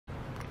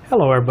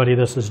Hello everybody,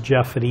 this is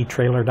Jeff at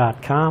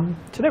etrailer.com.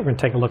 Today we're going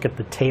to take a look at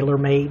the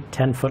tailor-made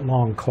 10-foot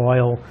long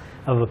coil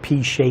of a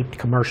P-shaped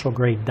commercial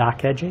grade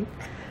dock edging.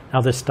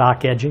 Now this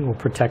dock edging will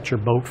protect your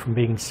boat from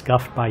being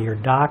scuffed by your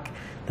dock.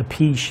 The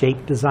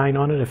P-shaped design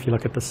on it, if you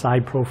look at the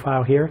side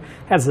profile here,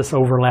 has this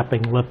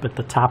overlapping lip at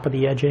the top of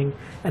the edging,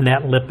 and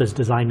that lip is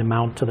designed to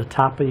mount to the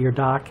top of your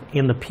dock,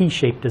 and the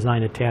P-shaped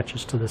design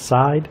attaches to the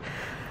side.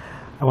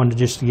 I wanted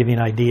just to give you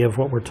an idea of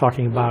what we're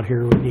talking about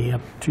here with the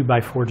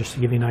 2x4, just to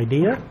give you an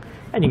idea.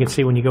 And you can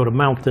see when you go to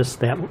mount this,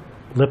 that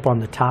lip on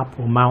the top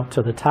will mount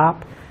to the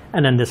top,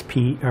 and then this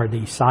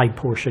the side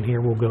portion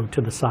here will go to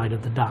the side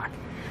of the dock.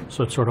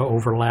 So it sort of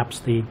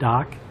overlaps the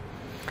dock.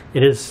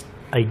 It is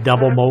a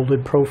double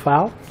molded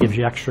profile, gives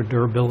you extra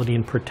durability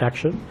and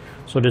protection.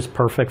 So it is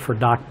perfect for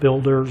dock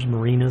builders,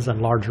 marinas,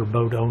 and larger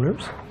boat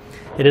owners.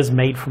 It is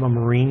made from a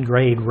marine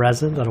grade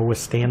resin that will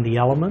withstand the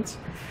elements.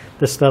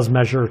 This does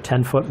measure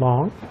 10 foot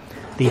long.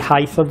 The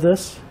height of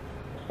this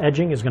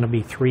edging is going to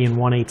be 3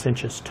 1/8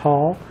 inches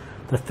tall.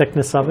 The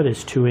thickness of it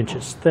is 2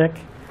 inches thick,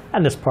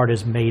 and this part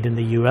is made in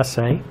the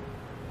USA.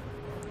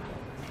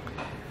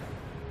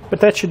 But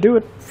that should do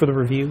it for the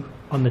review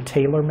on the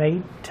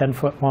tailor-made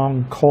 10-foot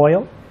long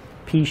coil,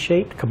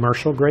 P-shaped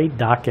commercial grade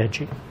dock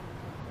edging.